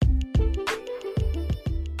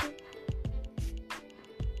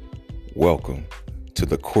Welcome to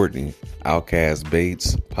the Courtney Outcast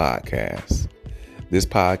Bates podcast. This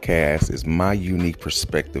podcast is my unique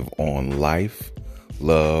perspective on life,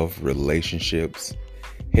 love, relationships,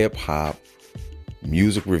 hip hop,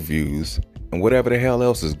 music reviews, and whatever the hell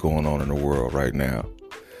else is going on in the world right now.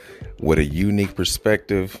 With a unique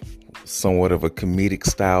perspective, somewhat of a comedic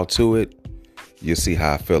style to it, you'll see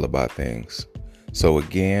how I feel about things. So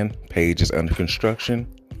again, page is under construction,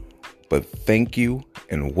 but thank you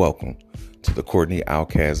and welcome to the Courtney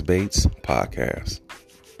Outcast Bates podcast.